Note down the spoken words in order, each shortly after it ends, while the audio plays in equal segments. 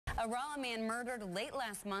A Rolla man murdered late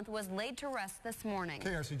last month was laid to rest this morning.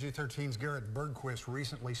 KRCG 13's Garrett Bergquist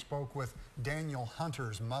recently spoke with Daniel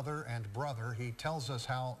Hunter's mother and brother. He tells us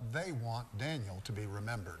how they want Daniel to be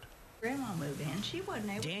remembered. Grandma moved in. She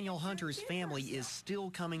wasn't able. Daniel Hunter's family is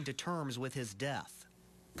still coming to terms with his death.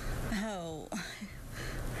 Oh,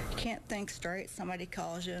 can't think straight. Somebody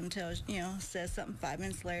calls you and tells says something 5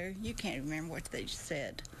 minutes later. You can't remember what they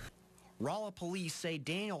said. Rolla police say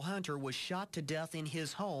Daniel Hunter was shot to death in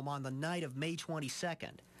his home on the night of May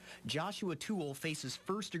 22nd. Joshua Toole faces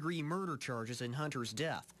first-degree murder charges in Hunter's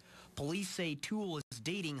death. Police say Toole is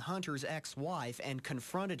dating Hunter's ex-wife and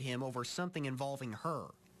confronted him over something involving her.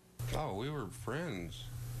 Oh, we were friends.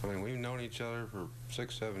 I mean, we've known each other for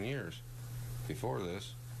 6, 7 years before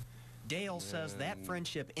this. Dale says that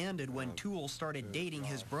friendship ended when Toole started dating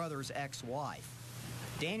his brother's ex-wife.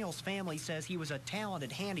 Daniel's family says he was a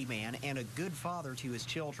talented handyman and a good father to his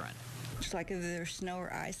children. Just like if there's snow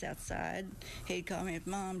or ice outside, he'd call me,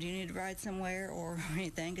 Mom, do you need to ride somewhere or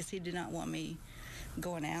anything? Because he did not want me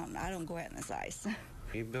going out, and I don't go out in this ice.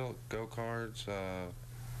 He built go-karts,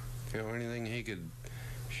 anything he could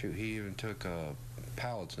shoot. He even took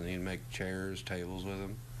pallets, and he'd make chairs, tables with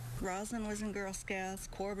them. Roslyn was in Girl Scouts.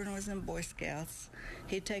 Corbin was in Boy Scouts.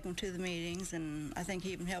 He'd take them to the meetings, and I think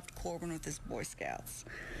he even helped Corbin with his Boy Scouts.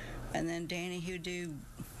 And then Danny, he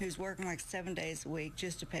was working like 7 days a week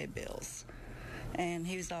just to pay bills. And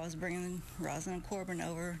he was always bringing Roslyn and Corbin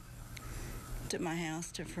over to my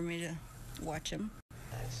house for me to watch them.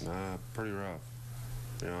 Pretty rough.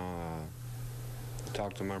 I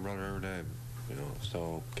talk to my brother every day,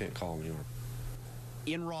 so can't call him anymore.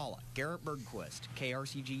 In Rolla, Garrett Bergquist,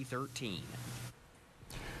 KRCG 13.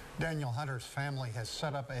 Daniel Hunter's family has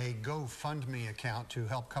set up a GoFundMe account to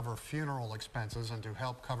help cover funeral expenses and to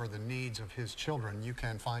help cover the needs of his children. You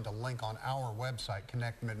can find a link on our website,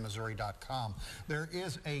 connectmidmissouri.com. There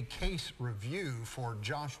is a case review for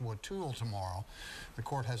Joshua Toole tomorrow. The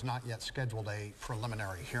court has not yet scheduled a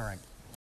preliminary hearing.